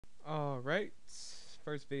Alright,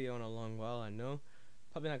 first video in a long while, I know.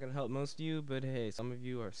 Probably not gonna help most of you, but hey, some of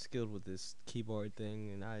you are skilled with this keyboard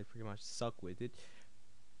thing, and I pretty much suck with it.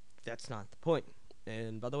 That's not the point.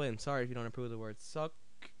 And by the way, I'm sorry if you don't approve of the word suck.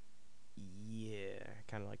 Yeah, I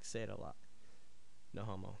kinda like to say it a lot. No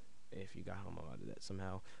homo. If you got homo out of that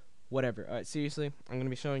somehow. Whatever. Alright, seriously, I'm gonna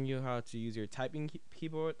be showing you how to use your typing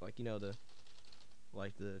keyboard, like, you know, the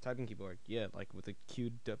typing keyboard. Yeah, like with the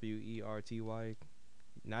QWERTY.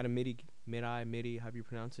 Not a MIDI, however you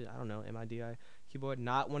pronounce it. I don't know, MIDI keyboard.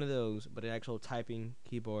 Not one of those, but an actual typing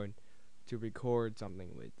keyboard to record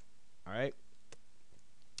something with. Alright?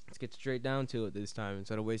 Let's get straight down to it this time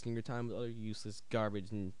instead of wasting your time with other useless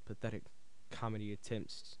garbage and pathetic comedy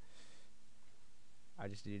attempts. I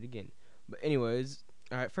just did it again. But anyways,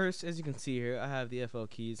 alright, first, as you can see here, I have the FL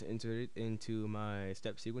keys inserted into my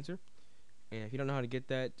step sequencer. And if you don't know how to get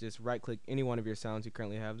that, just right click any one of your sounds you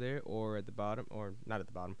currently have there, or at the bottom, or not at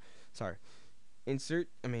the bottom, sorry. Go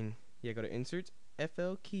to insert,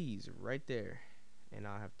 FL keys, right there. And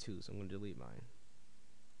I'll have two, so I'm going to delete mine.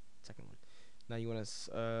 Second one. Now you want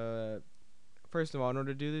to, first of all, in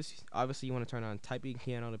order to do this, obviously you want to turn on typing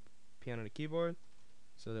piano to keyboard,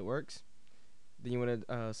 so that it works. Then you want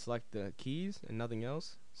to select the keys and nothing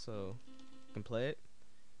else, so you can play it.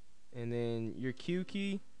 And then your Q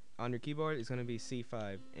key on your keyboard is going to be C5,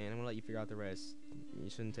 and I'm going to let you figure out the rest.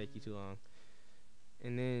 It shouldn't take you too long.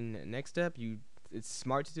 And then next step, it's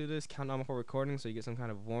smart to do this, count down before recording, so you get some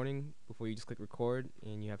kind of warning before you just click record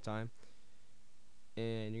and you have time.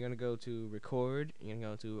 And you're going to go to record, you're going to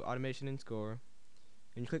go to automation and score,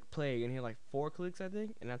 and you click play. You're going to hear like 4 clicks, I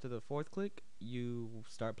think, and after the 4th click, you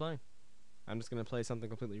start playing. I'm just going to play something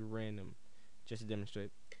completely random just to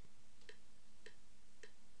demonstrate.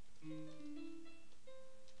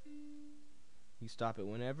 You stop it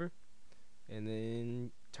whenever, and then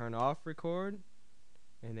turn off record,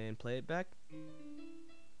 and then play it back.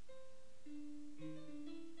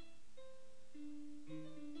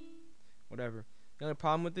 Whatever. The only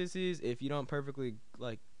problem with this is if you don't perfectly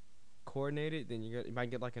like coordinate it, then you might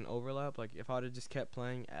get like an overlap. Like if I would have just kept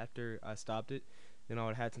playing after I stopped it, then I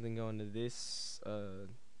would have had something go into this. What are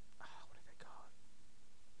they called?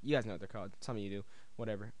 You guys know what they're called. Some of you do.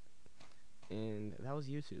 Whatever. And that was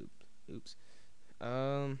YouTube. Oops.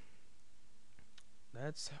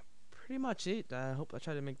 That's pretty much it. I hope I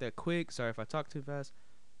tried to make that quick. Sorry if I talk too fast.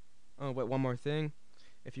 Oh, wait, one more thing.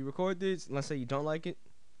 If you record this, let's say you don't like it,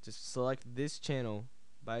 just select this channel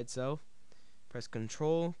by itself. Press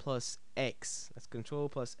Control plus X. That's Control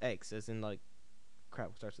plus X, as in like, crap,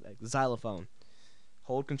 what starts with X? Xylophone.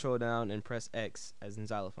 Hold Control down and press X, as in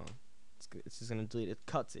xylophone. It's just gonna delete it. It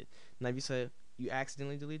cuts it. Now if you say you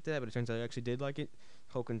accidentally delete that, but it turns out you actually did like it,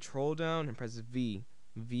 hold Control down and press V.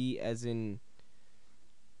 V as in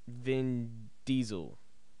Vin Diesel.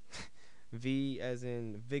 V as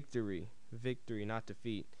in victory. Victory, not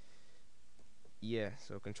defeat. Yeah,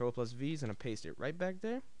 so Control plus V is gonna paste it right back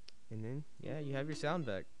there, and then yeah, you have your sound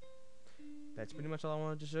back. That's pretty much all I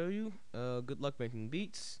wanted to show you. Good luck making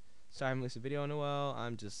beats. Sorry I haven't released a video in a while.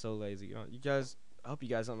 I'm just so lazy. You guys, I hope you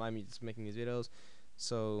guys don't mind me just making these videos.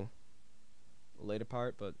 So later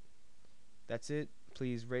part, but that's it.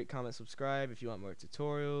 Please rate, comment, subscribe if you want more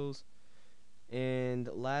tutorials. And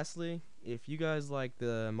lastly, if you guys like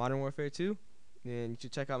the Modern Warfare 2, then you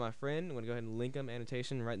should check out my friend. I'm gonna go ahead and link him,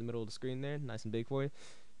 annotation right in the middle of the screen there, nice and big for you.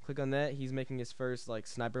 Click on that. He's making his first like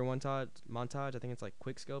sniper montage. I think it's like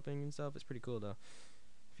quick scoping and stuff. It's pretty cool though.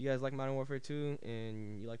 If you guys like Modern Warfare 2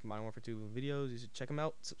 and you like Modern Warfare 2 videos, you should check him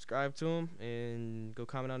out, subscribe to him, and go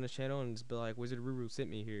comment on his channel and just be like, Wizard Ruru sent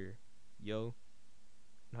me here, yo.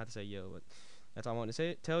 I don't have to say yo, but that's all I wanted to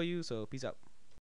say. Tell you. So peace out.